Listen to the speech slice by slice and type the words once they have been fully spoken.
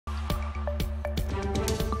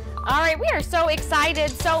All right, we are so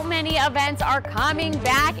excited. So many events are coming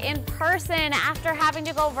back in person after having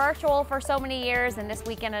to go virtual for so many years. And this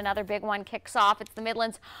weekend, another big one kicks off. It's the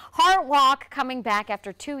Midlands Heart Walk coming back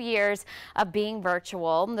after 2 years of being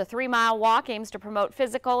virtual. The 3-mile walk aims to promote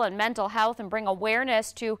physical and mental health and bring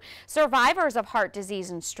awareness to survivors of heart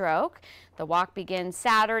disease and stroke. The walk begins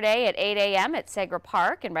Saturday at 8 a.m. at Segra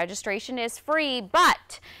Park, and registration is free,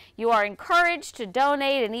 but you are encouraged to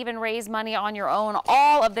donate and even raise money on your own.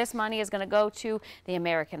 All of this money is going to go to the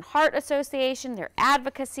American Heart Association, their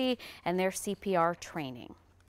advocacy, and their CPR training.